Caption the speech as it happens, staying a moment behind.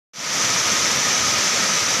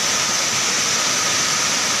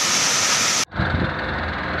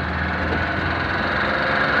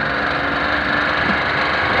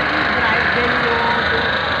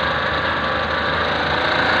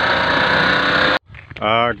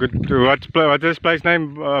Good. What's this place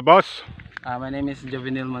name, boss? My name is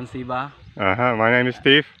Jovenil Mansiba. My name is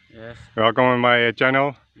Steve. Yes. Welcome on my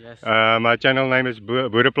channel. Yes. My channel name is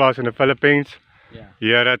Boereplaas in the Philippines. Yeah.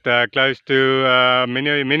 Here at close to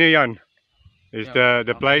Guinam-An is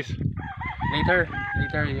the place. Later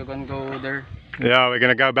you can go there. Yeah, we're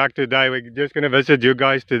gonna go back today. We're just gonna visit you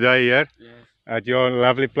guys today here at your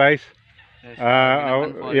lovely place. Yes.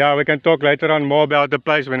 Yeah, we can talk later on more about the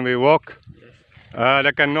place when we walk. Yes.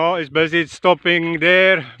 The canal is busy stopping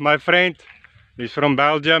there. My friend is from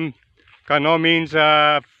Belgium. Canal means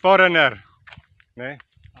foreigner. Nee?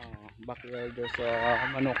 Backyard is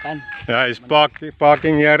Manukan. Yeah, he's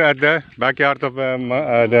parking here at the backyard of the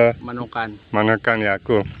Manukan. Yeah,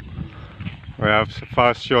 cool. We have a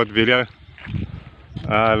fast short video.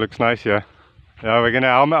 Looks nice here. Yeah, we're gonna.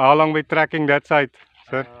 How long we tracking that side,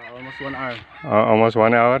 sir? Almost 1 hour. Almost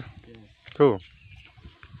 1 hour. Yes. Cool.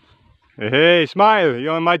 Hey, smile!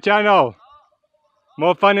 You're on my channel.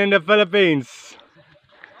 More fun in the Philippines.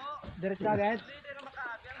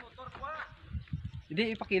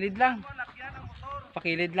 Hindi, ipakilid lang.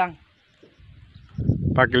 Pakilid lang.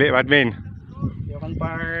 Pakilid, what mean? You can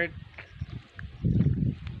park.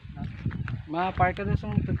 Ma-park ka doon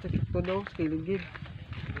sa todo, kilid gid.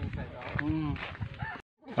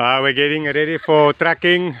 We're getting ready for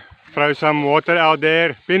trekking. Throw some water out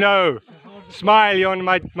there. Pino, smile, you're on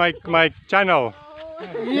my channel.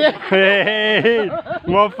 Yeah. Hey,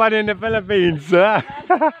 more fun in the Philippines. Yeah,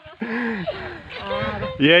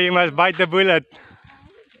 you must bite the bullet.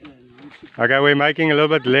 Okay, we're making a little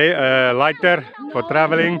bit lighter for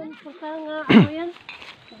traveling.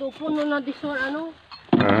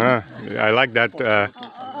 I like that.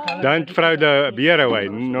 Don't throw the beer away.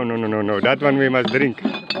 No. That one we must drink.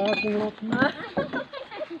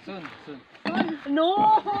 Soon. No,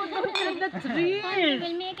 don't take the trees.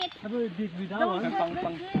 We'll make it. Don't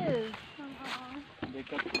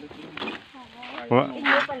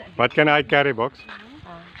What can I carry, box?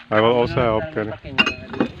 I will also help carry.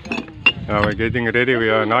 We're getting ready. We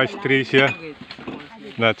have nice trees here.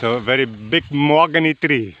 That's a very big mahogany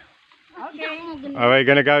tree. Okay. Are we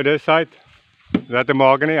gonna go this side? Is that the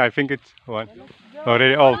mahogany? I think it's one.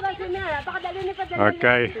 Already old.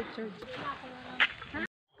 Okay.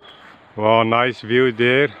 Well, nice view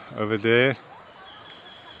there, over there.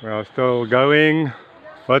 We are still going.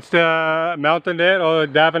 What's the mountain there? Or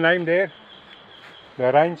do they have a name there?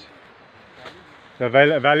 The range? The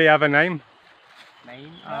valley have a name?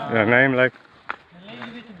 Name? Yeah, name like?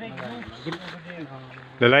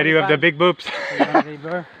 The lady with the big boobs.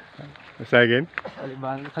 River. Say again?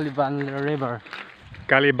 Caliban River.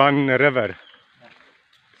 Caliban River.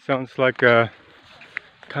 Sounds like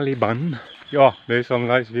Caliban. Yeah, there's some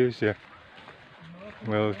nice views here.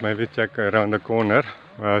 We'll maybe check around the corner.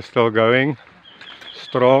 We're still going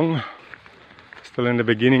strong. Still in the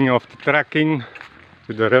beginning of the trekking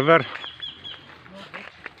to the river.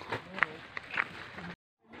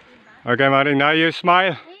 Okay, Marie, now you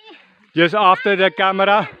smile. Just after the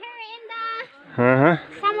camera. Somewhere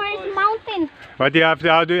is mountain. What do you have to,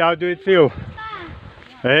 how do it feel?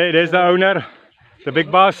 Hey, there's the owner, the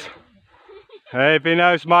big boss. Hey,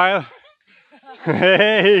 Pino, smile.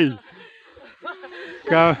 Hey,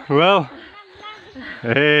 come, well.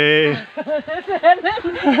 Hey,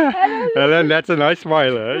 Helen, that's a nice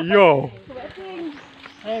smile. Yo,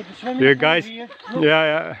 you guys,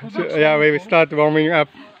 yeah, we start warming up.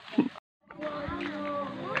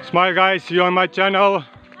 Smile, guys. You're on my channel,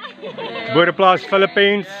 Boereplaas,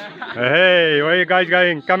 Philippines. Hey, where are you guys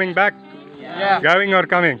going? Coming back? Yeah. Going or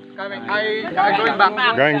coming? I'm going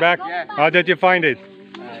back. Going back? Yeah. How did you find it?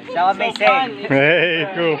 So amazing.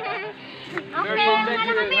 Hey, cool.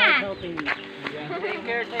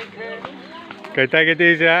 Take care. Okay, take it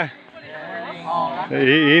easy, huh?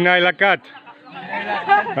 Hinay lakat.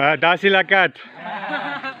 Dasi lakat.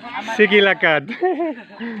 Sige lakat.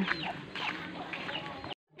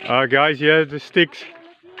 Guys, here's the sticks.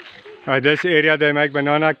 This area they make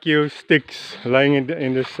banana Q sticks lying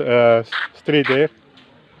in this street there.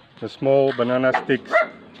 The small banana sticks.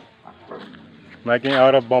 Making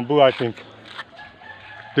out of bamboo, I think.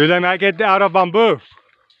 Do they make it out of bamboo?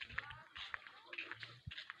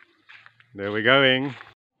 There we're going.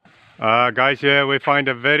 Guys, here we find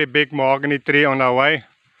a very big mahogany tree on our way.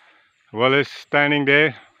 Will is standing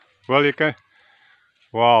there. Will, you can.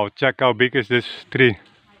 Wow, check how big is this tree.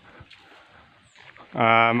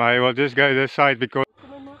 I will just go this side because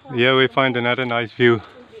here we find another nice view.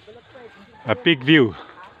 A big view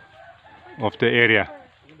of the area.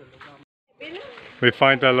 We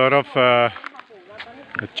find a lot of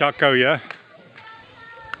choco here.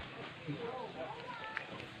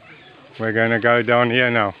 We're gonna go down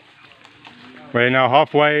here now. We're now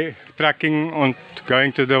halfway trekking on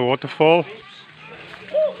going to the waterfall.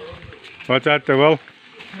 What's that, Will?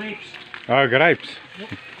 Grapes. Oh, grapes.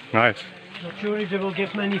 Nice. Not sure if they will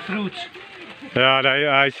give many fruits. Yeah,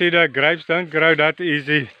 I see the grapes don't grow that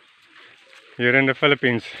easy here in the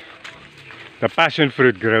Philippines. The passion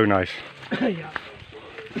fruit grow nice. Yeah.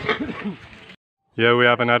 Here we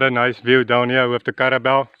have another nice view down here with the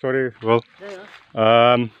Carabao. Sorry, Will.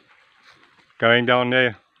 Going down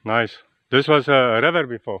there. Nice. This was a river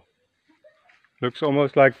before. Looks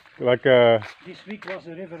almost like a... This week was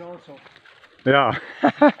a river also. Yeah.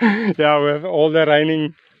 Yeah, with all the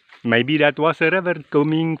raining. Maybe that was a river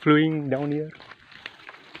coming, flowing down here.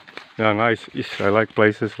 Yeah, nice. I like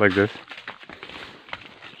places like this.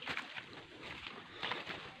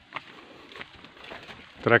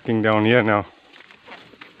 Trekking down here now.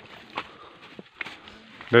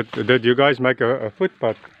 Did you guys make a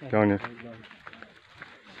footpath down here?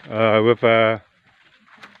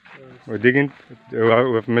 With digging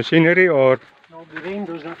with machinery or? No, the rain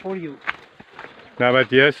does not for you. No, but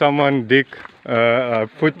here someone dig a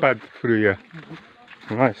footpath through here.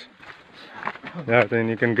 Nice. Yeah, then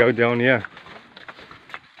you can go down here.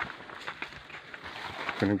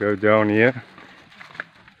 Gonna go down here.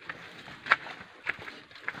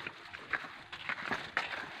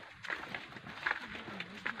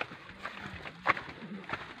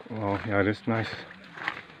 Oh yeah, that's nice.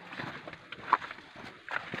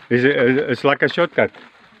 It's like a shortcut.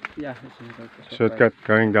 Yeah, it's a Shortcut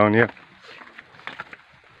going down here.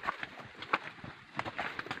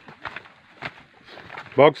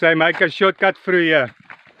 Box, they make a shortcut through here.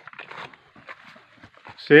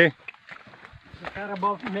 See? The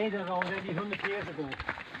Carabao made it already 100 years ago.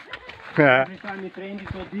 Yeah. Every time we trained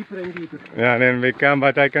it got deeper and deeper. Yeah, then we come,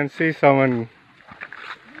 but I can see someone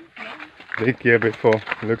dig here before,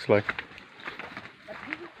 looks like.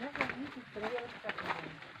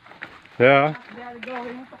 Yeah. They are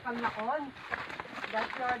going to Guinam-An.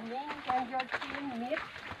 That's your name and your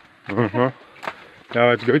team meet.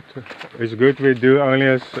 No, it's good. It's good we do only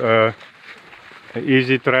as an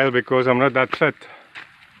easy trail because I'm not that fit.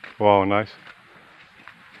 Wow, nice.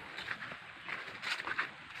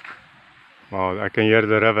 Wow, I can hear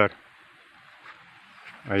the river.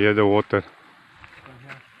 I hear the water.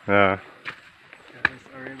 Yeah.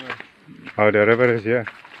 Oh, the river is here.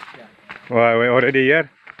 Yeah. Well, we're already here.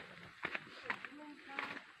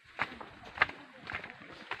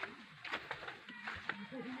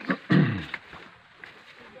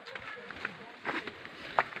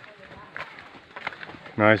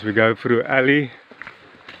 Nice, we go through alley.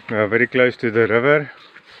 We are very close to the river.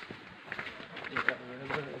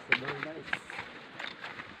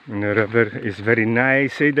 And the river is very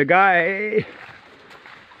nice, say the guy.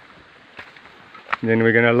 Then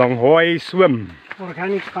we're gonna long hoy swim.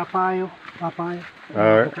 Organic papaya.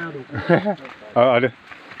 Avocado.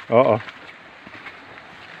 Oh.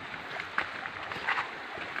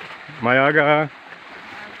 Mayaga.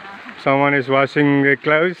 Someone is washing their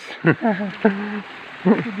clothes.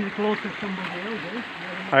 To be close to somebody else, eh?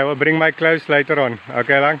 I will bring my clothes later on.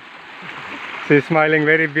 Okay, Lang? She's smiling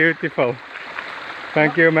very beautiful.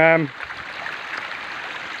 Thank you, ma'am.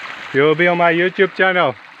 You'll be on my YouTube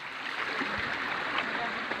channel.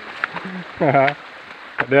 The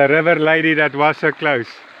river lady that washes her clothes.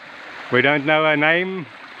 We don't know her name,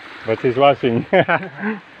 but she's washing. Now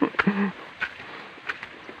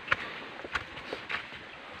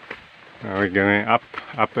we're going up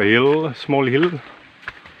a hill, a small hill.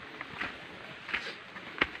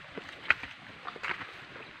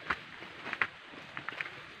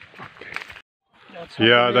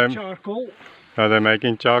 Yeah, charcoal. They're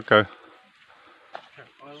making charcoal.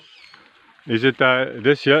 Is it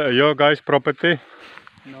this your guys' property?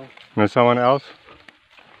 No. No, someone else?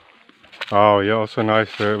 Oh, yeah, also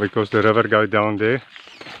nice because the river goes down there.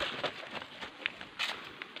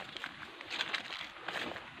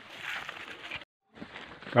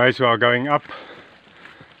 Guys, we are going up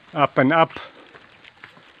and up.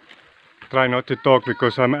 Try not to talk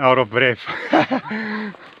because I'm out of breath.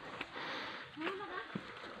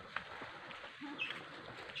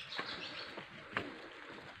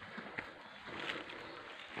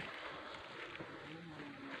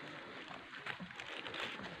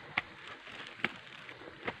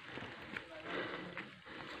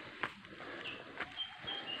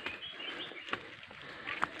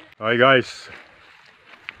 Hi guys,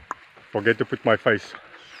 forget to put my face.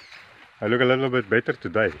 I look a little bit better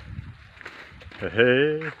today.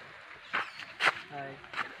 Hey. Hi.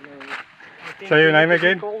 Say your name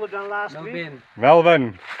again. Colder than last week.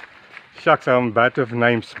 Melvin. Shucks, I'm bad with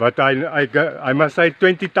names, but I must say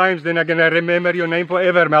 20 times, then I'm gonna remember your name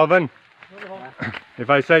forever, Melvin.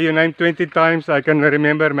 If I say your name 20 times, I can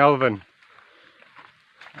remember Melvin.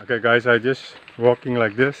 Okay guys, I just walking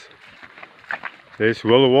like this. There's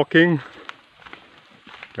Will walking,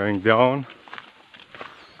 going down.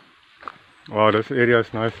 Wow, this area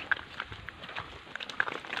is nice.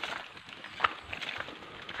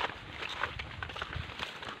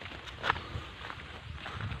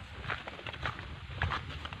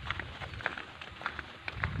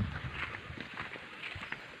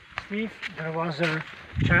 Steve, there was a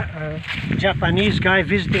Japanese guy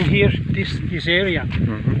visiting here, this area.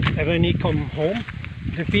 And when he come home,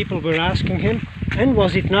 the people were asking him, and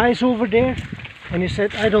was it nice over there? And he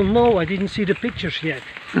said, I don't know, I didn't see the pictures yet.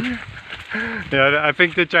 Yeah, I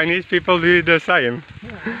think the Chinese people do the same.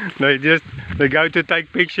 Yeah. They go to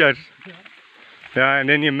take pictures. Yeah. Yeah, and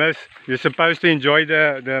then you're supposed to enjoy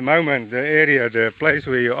the moment, the area, the place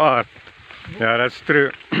where you are. Yeah, that's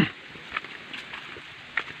true.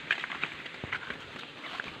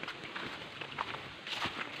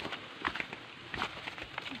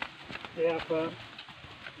 They have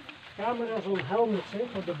cameras on helmets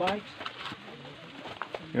for the bikes.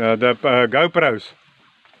 Yeah, the GoPros.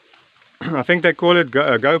 I think they call it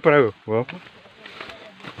GoPro. Well,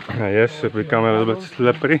 yes, it become a little bit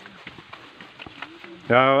slippery.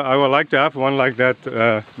 Yeah, I would like to have one like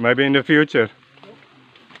that, maybe in the future.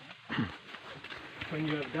 When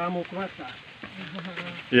you have damo plata.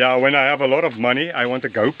 Yeah, when I have a lot of money, I want a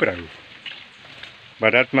GoPro.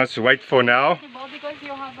 But that must wait for now. Because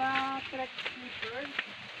you have a trek slipper.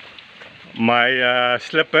 My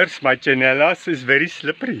slippers, my chanelas is very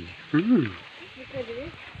slippery. Ooh.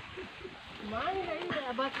 Slippery? Mine,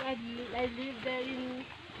 but I live there in...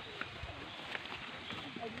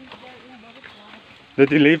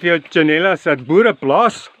 Did you leave your chanelas at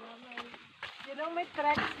Boereplaas? You know my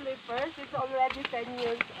trek slippers, it's already 10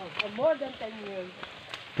 years old, or more than 10 years.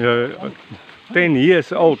 Yeah, 10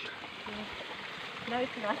 years old. No,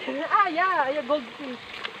 it's not. Ah, yeah, a goldfish.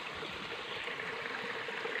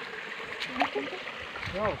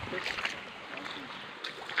 Wow.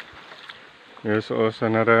 There's also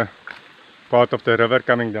another part of the river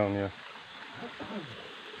coming down here.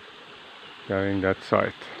 Going that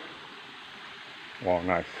side. Wow,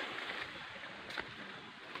 nice.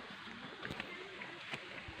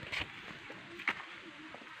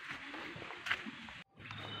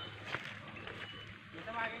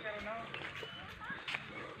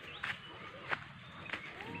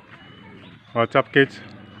 What's up, kids?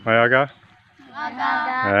 Mayaga?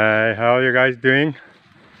 Hey, how are you guys doing?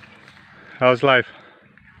 How's life?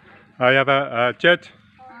 I have a church.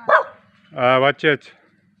 What church?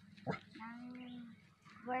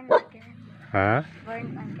 Born again. Huh?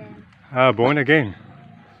 Born again. Ah, born again.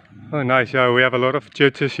 Oh, nice. Yeah, we have a lot of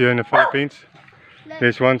churches here in the Philippines.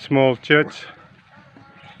 There's one small church.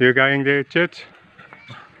 You going there, church?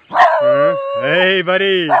 Hey,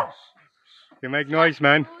 buddy! You make noise,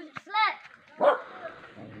 man.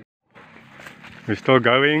 We're still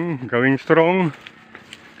going strong.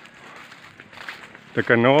 The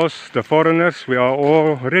canals, the foreigners, we are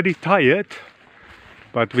already tired,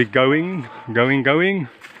 but we're going.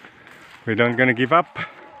 We're not gonna give up.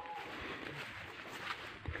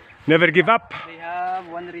 Never give up. They have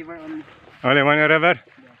one river only. Only one river?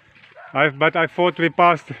 But I thought we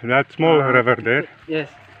passed that small river there. Yes,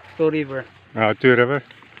 two river. Two river.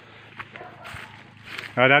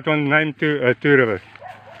 That one named two rivers.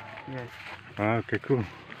 Yes. Okay, cool.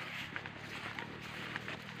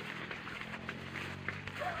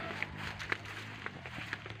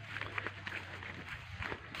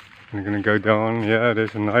 We're gonna go down. Yeah,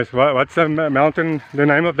 there's a nice. What's the mountain? The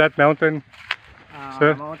name of that mountain?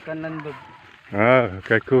 Sir? Mount Kanlandog. Ah,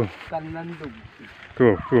 okay, cool. Kanlandog.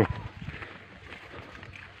 Cool.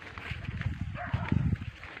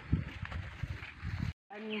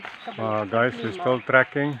 Guys, we're still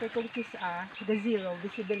tracking. Second is the zero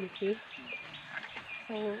visibility.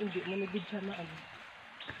 So, hindi mo na gid siya maano.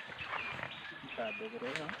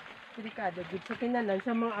 Delikado gid sa tinanan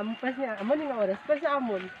sa mga ampas niya. Amon nga oras pa sa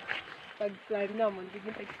amon. Pag climb namon,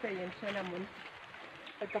 bigyan ta experience siya namon.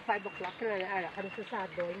 Pagka 5 o'clock na ara ka sa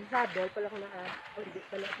saddle. Saddle pala ko na hindi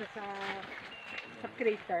pala sa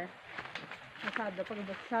crater. Sa saddle pag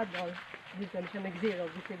sa saddle, dito na siya nag-zero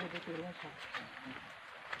visibility na siya.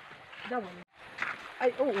 Dawan.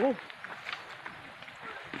 Ay, oo.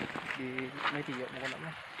 May tiyo mo ko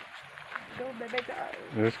naman. So, bebe ka.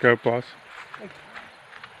 Let's go, boss.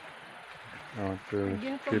 To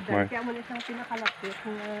Yun po, keep my... kaya mo na isang pinakalapit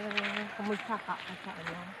na kumunsaka sa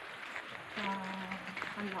ano, sa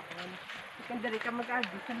Palawan. Kung dari ka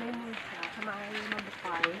mag-agi sa may musa, sa mga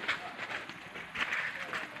mabukay.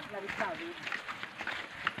 Lawit-lawit.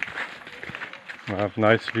 We have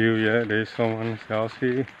nice view here. There's someone's house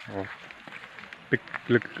here. Oh,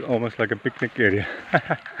 look almost like a picnic area.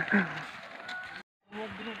 Mga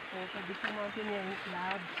grupo, sabi sa mga mountaineering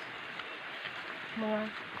clubs. Mga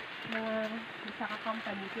isa ka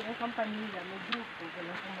company. Kaya ang company nila, may grupo.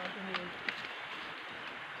 Wala sa mountaineering.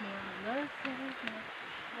 Mga nurses,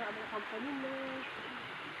 mga company nurse.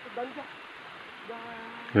 Banda.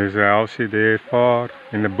 There's a house there far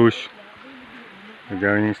in the bush. We're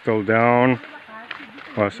going still down.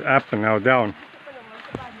 Was up and now down.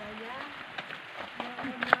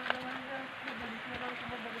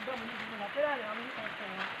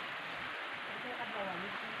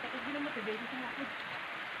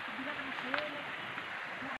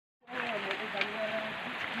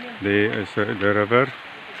 There is the river.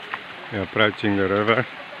 We're approaching the river.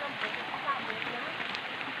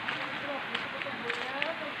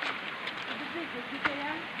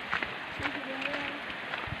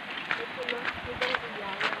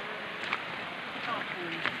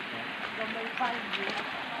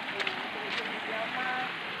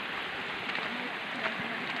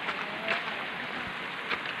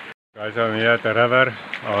 Guys, I'm here at the river.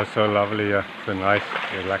 Oh, so lovely here. So nice,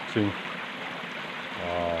 relaxing.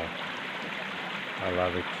 Wow, I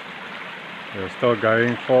love it. We're still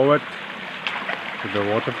going forward to the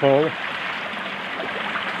waterfall.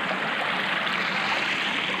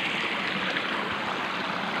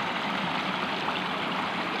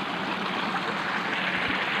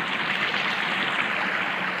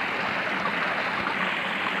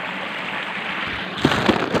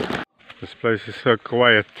 This place is so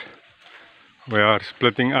quiet. We are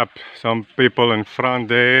splitting up. Some people in front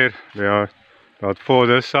there. There are about 4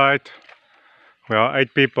 this side. We are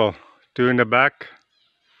 8 people. 2 in the back.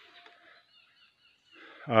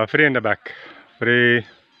 3 in the back. 3.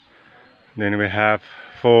 Then we have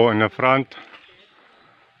 4 in the front.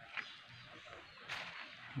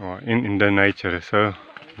 Oh, in the nature. So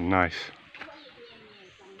nice.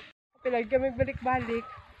 Pilag kami balik-balik.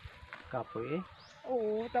 Kapoy eh.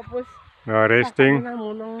 Oo, tapos We are resting.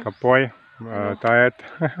 Kapoy. Tired.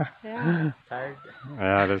 yeah. Tired.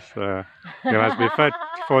 Yeah, that's, you must be fit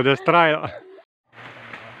for this trial.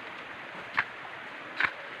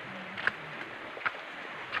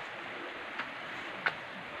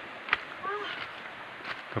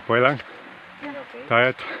 Kapoy lang. Yeah, okay.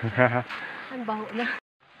 Tired. Ang baho na.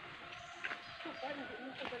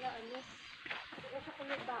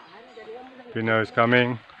 Pino is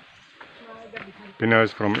coming. Pino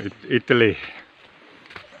is from Italy.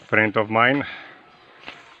 Friend of mine.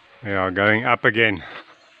 We are going up again.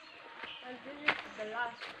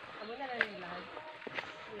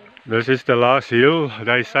 This is the last hill,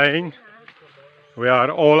 they saying. We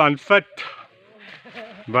are all unfit,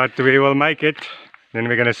 but we will make it. Then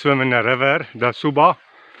we're gonna swim in the river, the Suba.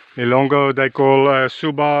 Ilongo they call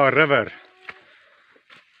Suba River.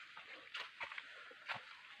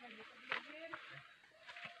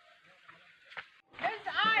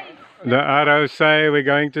 The arrows say we're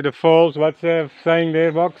going to the falls. What's the saying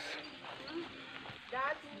there, Box?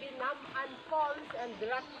 That's Guinam-An Falls and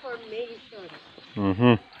Rock Formations.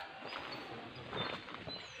 Mm-hmm.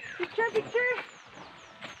 Picture!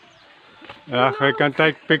 Yeah, we can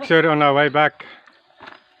take picture on our way back.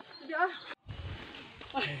 Yeah.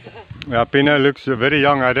 Yeah, Pino looks very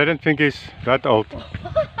young. I didn't think he's that old.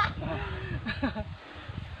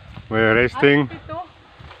 We're resting. 52?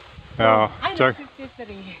 Yeah, Ay, check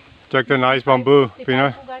 53. the nice bamboo,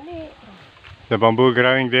 Pino. Ikaw gani. The bamboo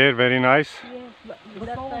growing there, very nice. Yes, but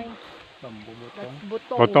that time.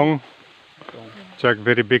 Butong. Potong. Check,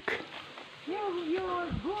 very big. You're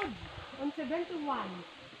good. On 71.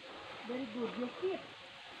 Very good. You fit.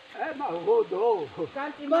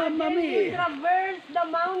 Can't imagine you traverse the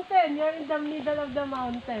mountain. You're in the middle of the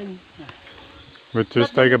mountain. We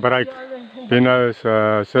just take a break. Pino is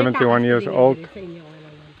 71 years old.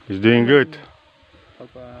 He's doing good.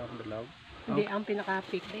 Hindi, ang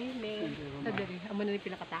pinaka-peak eh. Sa dali. Ang muna yung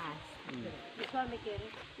pinaka-taas. Ito may kere.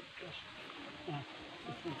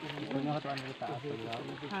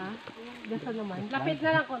 Ha? Dasa naman. Lapit na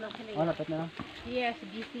lang ko na sila. Oh, lapit na lang. Yes,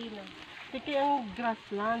 GC na. Kasi yung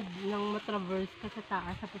grassland nang matraverse ka sa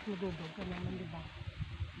taas tapos madudog ka naman, di ba?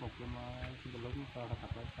 Okay, mga mo para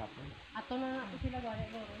kapag-kapag. Ato na ako sila gari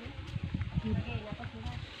mo. Okay, napas sila.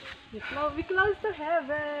 We close to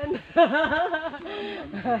heaven.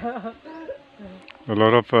 A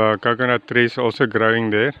lot of coconut trees also growing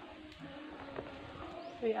there.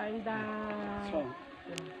 We are in the...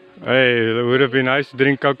 Hey, it would have been nice to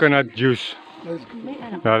drink coconut juice.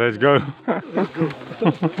 Yeah, let's go.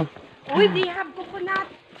 Uy, they have coconut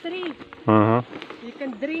tree. Uh-huh. You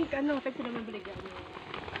can drink, ano, tag sila mabili ka.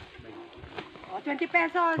 Oh, 20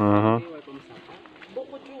 pesos. Uh-huh.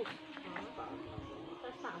 Buko juice.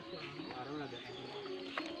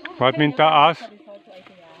 What mean taas?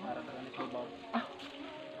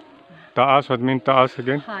 Taas, what mean taas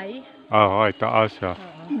again? Hi. Oh, hi, taas, yeah.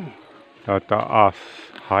 Taas,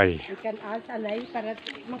 hi. You can ask anay para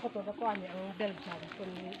makutod ako ano ang Belgian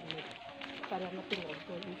kung para matunog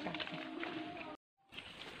ko ika.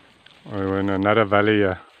 We're in another valley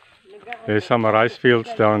here. There's some rice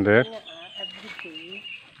fields down there.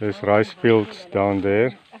 There's rice fields down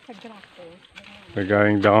there. We're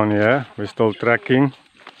going down here. We're still trekking.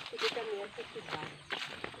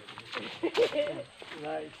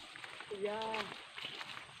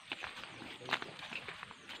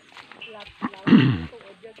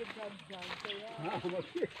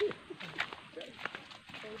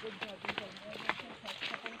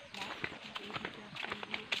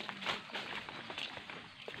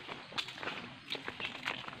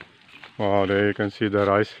 Wow, there you can see the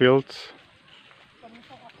rice fields.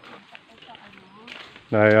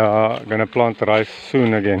 They are gonna plant rice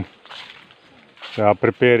soon again. They are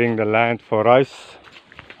preparing the land for rice.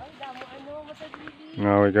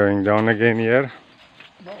 Now we're going down again here.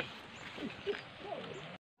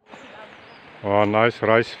 Oh, nice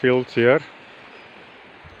rice fields here.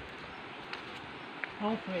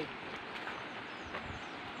 Halfway.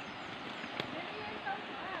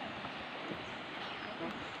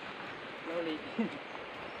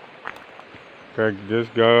 Okay,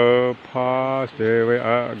 just go past. There we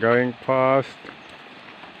are, going past.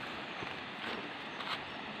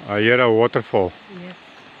 I hear a waterfall. Yes.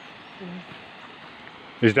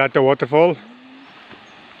 Is that the waterfall?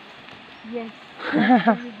 Yes.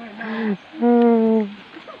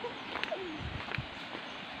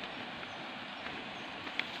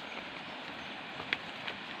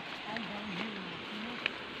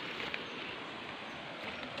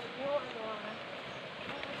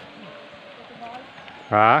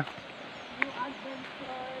 Huh?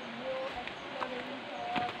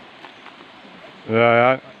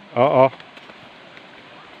 Yeah. Uh-oh.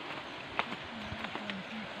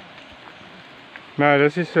 No,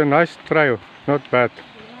 this is a nice trail. Not bad.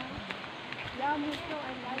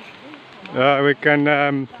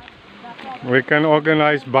 We can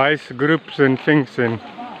organize bikes groups and things, and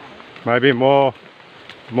maybe more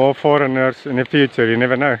foreigners in the future. You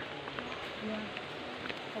never know.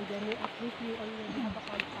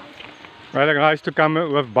 Well, like nice to come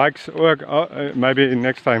with bikes, or maybe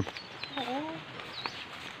next time.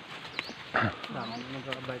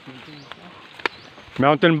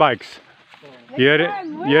 Mountain bikes. Here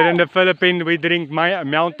in the Philippines, we drink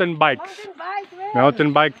mountain bikes.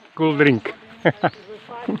 Mountain bike cool drink.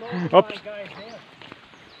 Oops.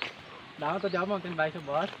 Mountain bike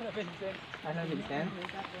boss.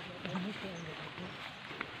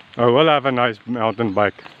 Oh, we'll have a nice mountain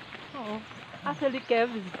bike. Actually,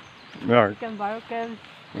 Kevs. Yeah. You can borrow Kevs.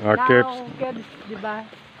 Kebs. Kevs, di ba?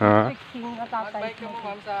 Uh-huh. Fixing na tatay. Magbike ka mo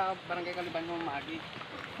ma'am sa barangay Kaliban mo maagi.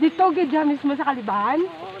 Dito, gidya mismo sa Kaliban?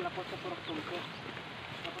 Oo, lapot sa Purok Tulko.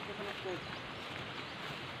 Lapot sa Purok Tulko.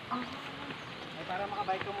 Ay para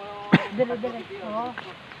makabike ka mo. Dire-dire. Oo.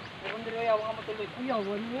 Ay kung dire yawa ka matuloy.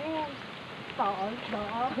 Ayawan mo. Taon,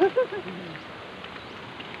 taon.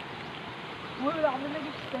 Wala kami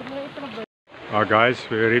nag-extend na itravel. Guys,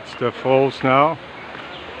 we reached the falls now.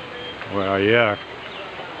 We are here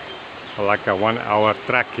for like a 1 hour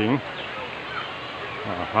trekking.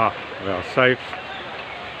 We are safe.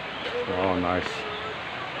 Oh, nice.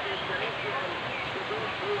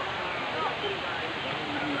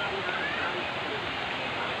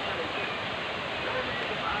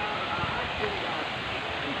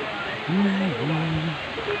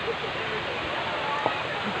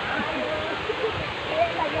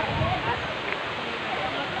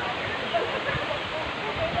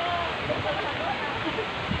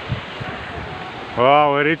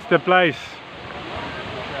 Wow, we reached the place.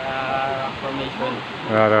 Rock formation.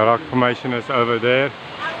 The rock formation is over there.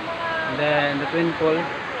 And then the twin pool. There.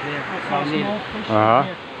 Uh-huh.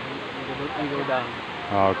 You go down.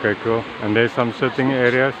 Okay, cool. And there's some sitting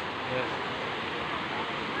areas. Yes.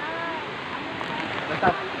 The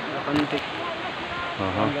top.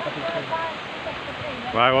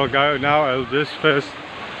 Well, I will go now. I'll just first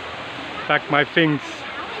pack my things.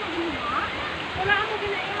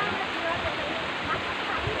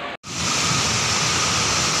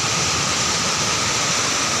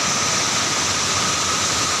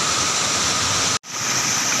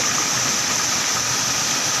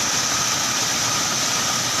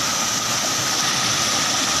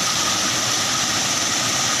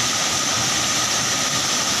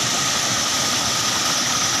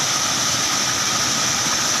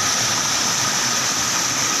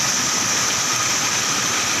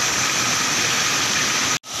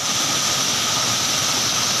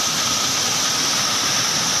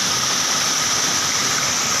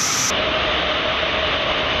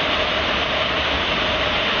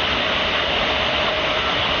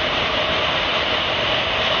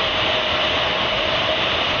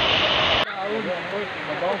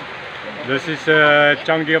 This is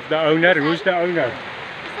Changi of the owner. Who's the owner?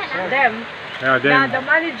 Them. Yeah, then. The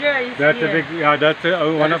manager is That's the here. big. Yeah, that's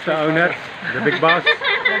one of the owners. The big boss.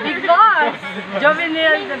 The big boss.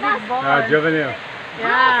 Juvenile, the big boss. Juvenile.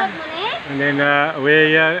 Yeah. And then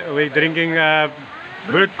we're drinking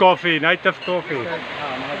brewed coffee, native coffee.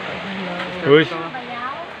 Who's?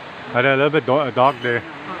 Had a little bit dark there.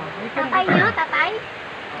 Tatay nyo, tatay?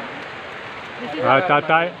 Tatay.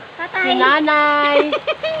 Tatay. Si Nanay.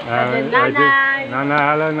 Nanay. Nanay,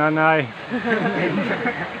 hello Nanay.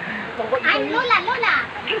 I'm Lola, Lola.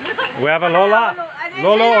 We have a Lola.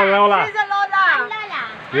 Lolo or Lola? She's a Lola. Lola.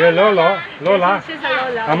 You're Lolo. Lola. She's a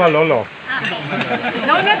Lola. I'm a Lolo. Okay.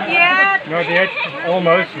 No, not yet. Not yet.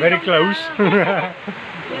 Almost. Very close. don't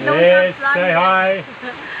Yes. have Say plan hi.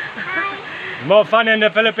 More fun in the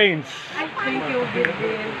Philippines. Thank you,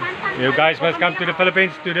 Gilbin. You guys must come to the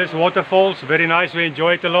Philippines to this waterfalls. Very nice. We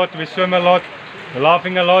enjoy it a lot. We swim a lot. We're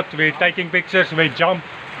laughing a lot. We're taking pictures. We jump.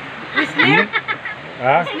 We sleep.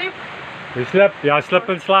 Huh? Sleep. We slip. Yeah, slip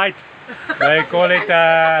and slide. They call it.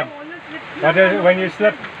 What is when you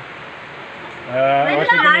slip?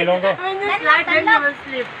 What's it in Ilonggo? When you slide, then you will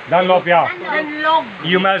sleep. Dunlop, yeah. Then log.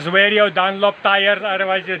 You must wear your Dunlop tires,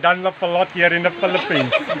 otherwise you Dunlop a lot here in the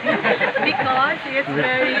Philippines. Because it's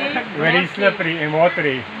Very slippery and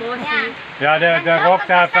watery. mossy. Yeah, the rocks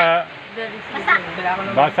have Very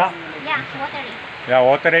slippery. basa. Yeah, watery. Yeah,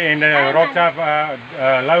 watery and the rocks have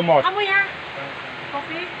low moss. Amo ya?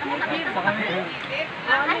 Coffee? Amo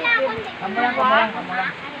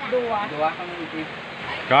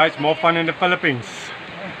Guys, more fun in the Philippines.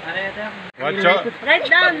 What Write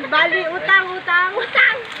down. Bali, utang.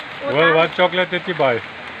 Well, what chocolate did you buy?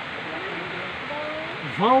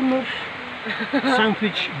 Walnut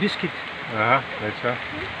sandwich biscuit. That's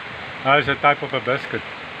it's a type of a biscuit.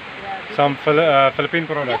 Some Philippine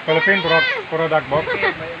product. Philippine product box.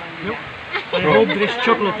 I hope there is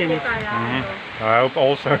chocolate in it. I hope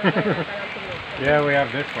also. Yeah, we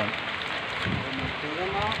have this one.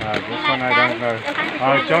 This one I don't know.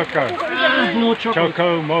 Choco. No chocolate.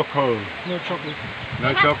 Choco Moco. No chocolate.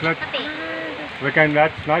 No chocolate? We can,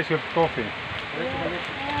 that's nice with coffee.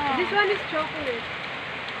 This one is chocolate.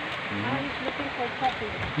 I was looking for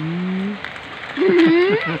chocolate.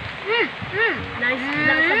 Nice,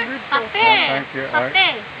 that's a good coffee. Thank you.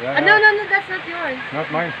 Pape. Yeah, No, that's not yours.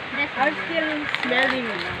 Not mine. I'm still smelling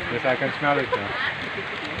it. Yes, I can smell it now.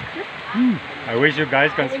 I wish you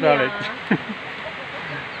guys can smell it.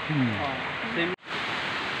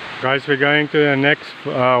 Guys, we're going to the next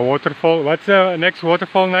waterfall. What's the next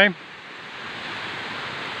waterfall name?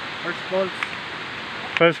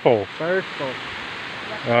 First fall.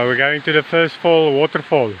 We're going to the first fall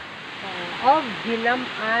waterfall. Of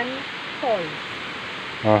Guinam-An Falls.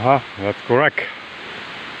 That's correct.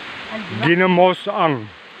 And Guinam-An.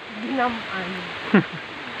 Guinam-An.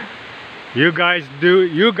 You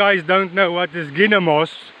guys don't know what is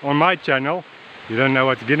Guinamos on my channel. You don't know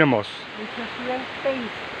what's Guinamos. It's a shrimp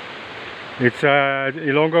paste. It's a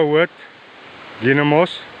Ilonggo word.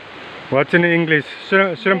 Guinamos. What's in English?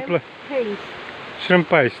 Shrimp Paste. shrimp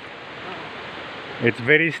paste. It's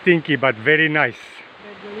very stinky but very nice.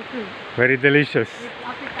 Very delicious. Very delicious. It's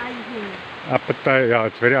appetizing. Yeah,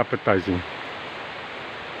 it's very appetizing.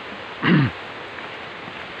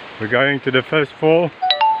 We're going to the first fall.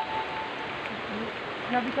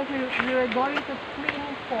 No, because we were going to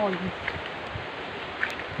Twin Falls.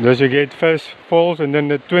 Thus you get first falls and then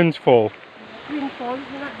the twins fall. Twin Falls,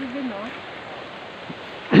 not even, no?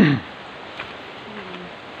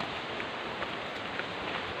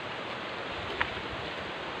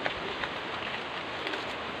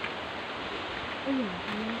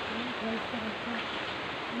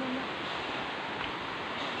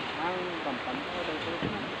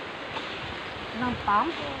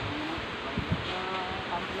 Pump?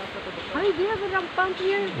 Hey, do you have a ram pump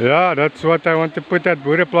here? Yeah, that's what I want to put at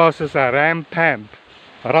Boereplaas as a ram pump.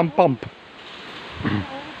 Ram pump.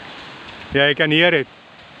 Yeah, you can hear it.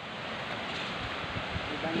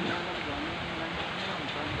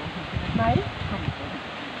 Right?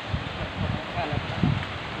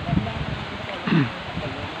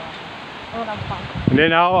 Oh, ram pump. And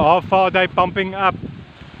then how far are they pumping up,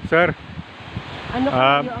 sir? Ano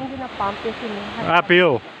kayo ang ginapump yung sinihan?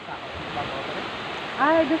 Uphill.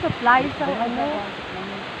 Ay, doon supply sa ano?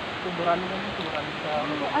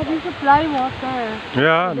 They supply water.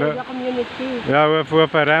 Yeah, To the community. yeah. With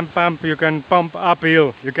a ram pump, you can pump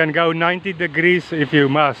uphill. You can go 90 degrees if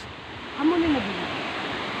you must. Amo na naging.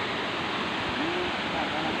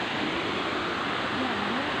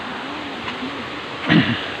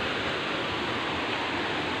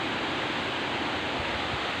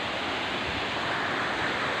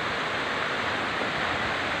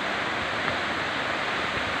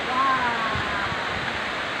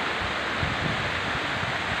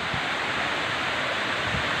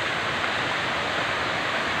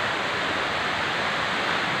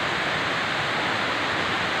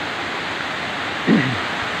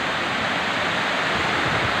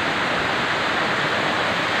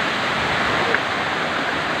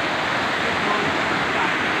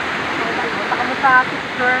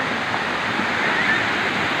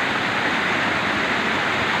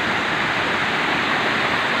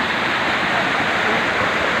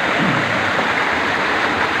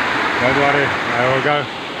 Don't worry, I will go.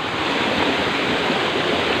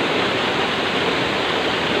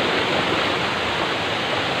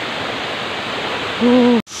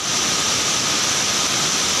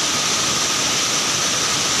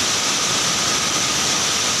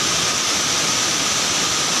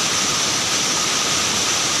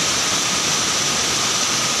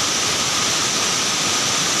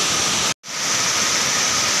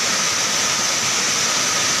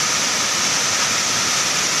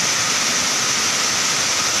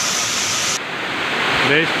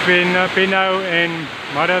 There's Pino and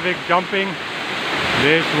Maravik jumping.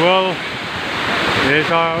 There's Will.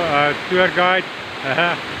 There's our tour guide.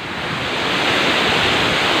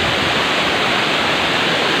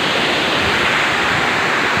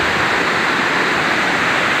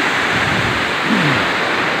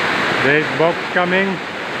 There's Box coming.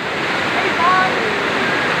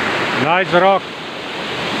 Nice rock.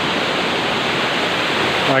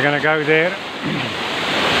 I'm gonna go there.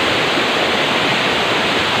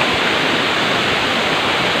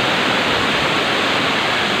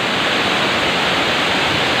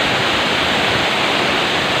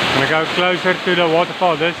 I'm gonna go closer to the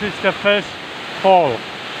waterfall. This is the first fall.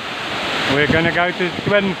 We're gonna go to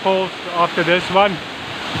twin falls after this one.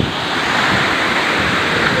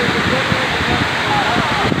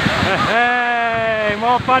 Hey,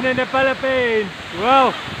 more fun in the Philippines.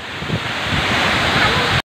 Well,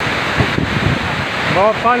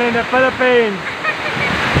 more fun in the Philippines.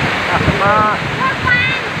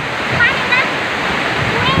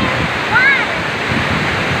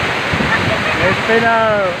 Let's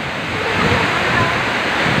Pino.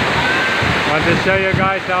 Want to show you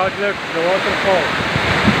guys how it looks, the waterfall.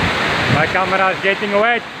 My camera is getting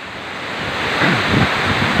wet.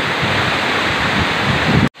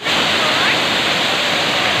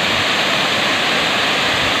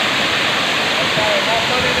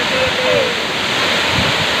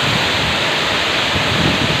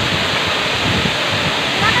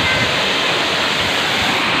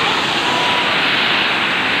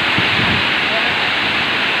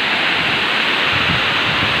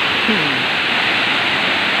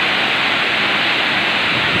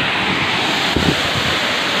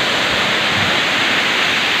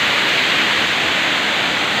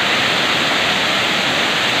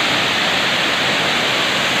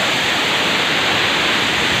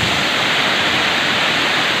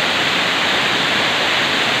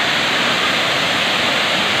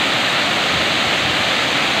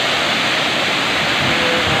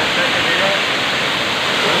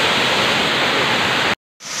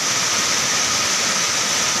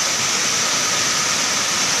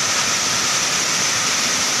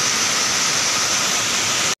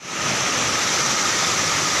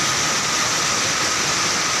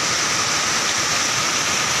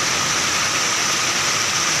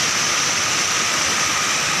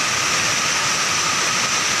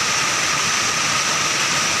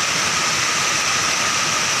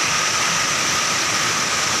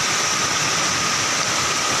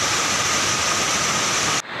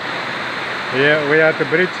 Yeah, we are at the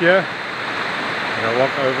bridge here. I'm gonna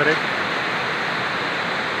walk over it.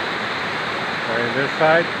 Going this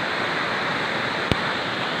side.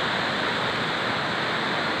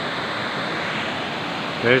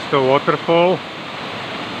 There's the waterfall.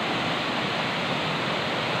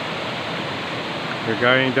 We're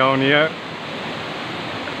going down here.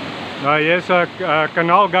 Now here's a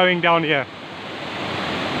canal going down here.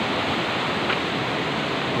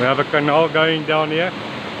 We have a canal going down here.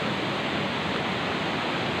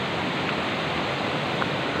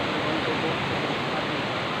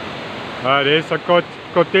 There's a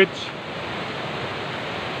cottage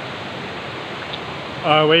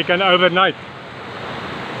where you can overnight.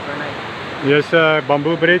 Yes,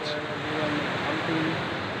 bamboo bridge.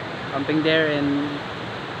 Camping there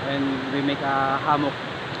and we make a hammock.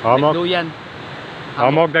 Hammock? Like duyan.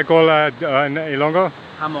 Hammock they call in Ilonggo?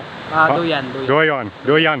 Hammock. Duyan. Doyan.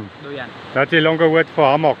 Duyan. That's Ilonggo word for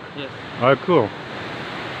hammock. Yes. Oh, cool.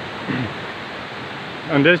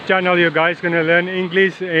 On this channel you guys gonna learn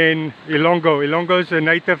English in Ilonggo. Ilonggo is a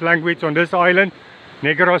native language on this island,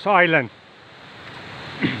 Negros Island.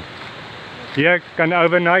 Here can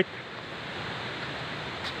overnight.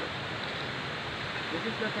 This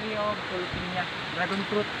is the tree of Tulpinia. Dragon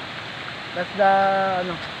fruit. That's the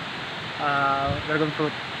dragon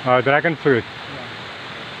fruit. Dragon fruit.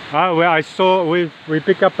 Yeah. Well, I saw we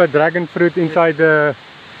pick up a dragon fruit inside the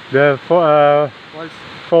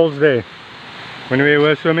falls there. When we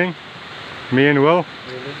were swimming, me and Will.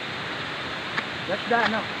 Really? That's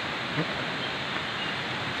the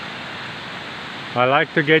I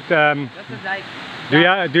like to get. That's the dike.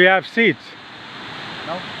 Do you have seeds?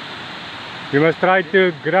 No. You must try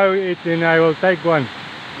to grow it and I will take one.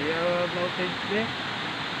 Do you have no seeds there?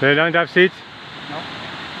 They don't have seeds? No. I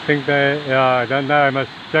think they, yeah, I don't know, I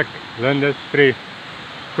must check. Linda's tree.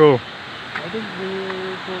 Cool. I think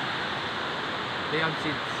they have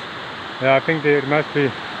seeds. Yeah, I think there must be.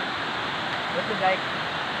 What's the dike?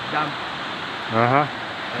 Dam.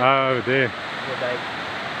 Oh, there. The dike.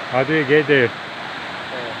 How do you get there?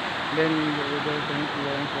 Then we go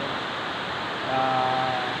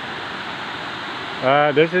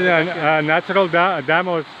to This is a natural dam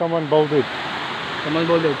or someone built it? someone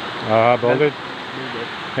build it. Built it.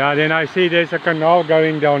 Yeah, then I see there's a canal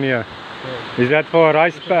going down here. Is that for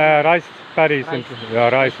rice paddies? Rice. Yeah,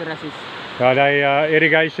 rice. Terraces. Yeah, the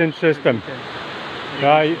irrigation system.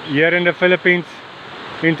 Here in the Philippines,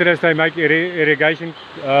 interest they make irrigation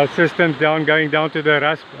systems going down to the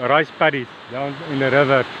rice paddies down in the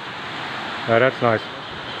river. Yeah, that's nice.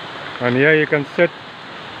 And here you can sit.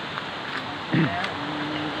 Take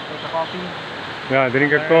a coffee. Yeah,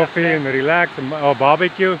 drink a coffee and relax or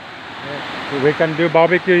barbecue. We can do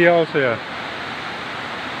barbecue here also. Yeah.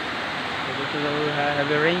 So this is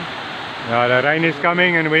heavy rain. Yeah, the rain is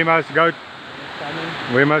coming and we must go.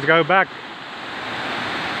 Coming. We must go back.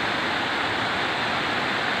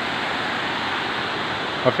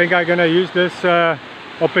 I think I'm gonna use this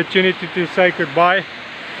opportunity to say goodbye.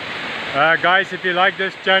 Guys, if you like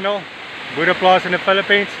this channel, Buddha Plaza in the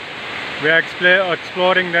Philippines, we are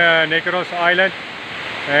exploring the Negros Island.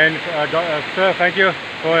 And sir, thank you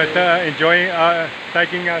for enjoying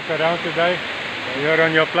taking us around today. Here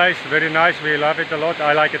on your place, very nice. We love it a lot.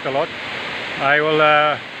 I like it a lot. I will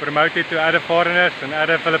promote it to other foreigners and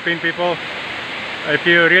other Philippine people. If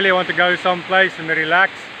you really want to go someplace and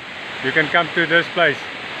relax, you can come to this place.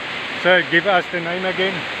 So give us the name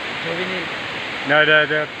again. No,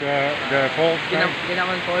 the falls.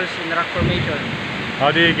 Guinam-An Falls Rock Formation.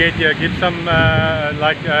 How do you get here? Give some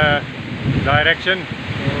direction.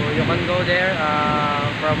 So you can go there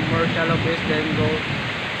from more shallow place, then go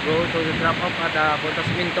to the drop off at Punta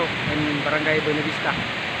Cemento in Barangay Buena Vista.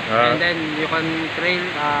 And then you can trail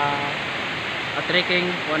a trekking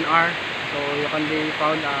 1 hour, so you can be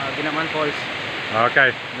found Guinam-An Falls.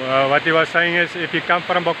 Okay, what he was saying is if you come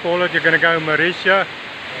from Bacolod, you're going to go Mauritia.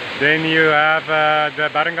 Then you have the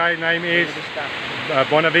barangay name is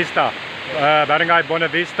Buena Vista. Barangay Buena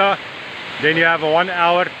Vista. Then you have a 1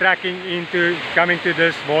 hour trekking into coming to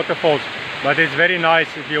this waterfalls. But it's very nice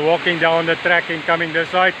if you're walking down the track and coming this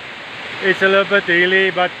side. It's a little bit hilly,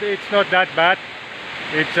 but it's not that bad.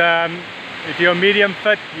 It's if you're medium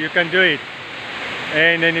fit, you can do it.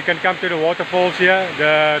 And then you can come to the waterfalls here,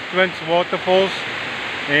 the Twins waterfalls.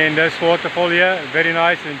 And this waterfall here, very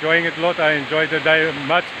nice, enjoying it a lot. I enjoyed the day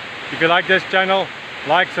much. If you like this channel,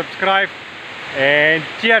 like, subscribe, and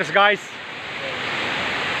cheers guys.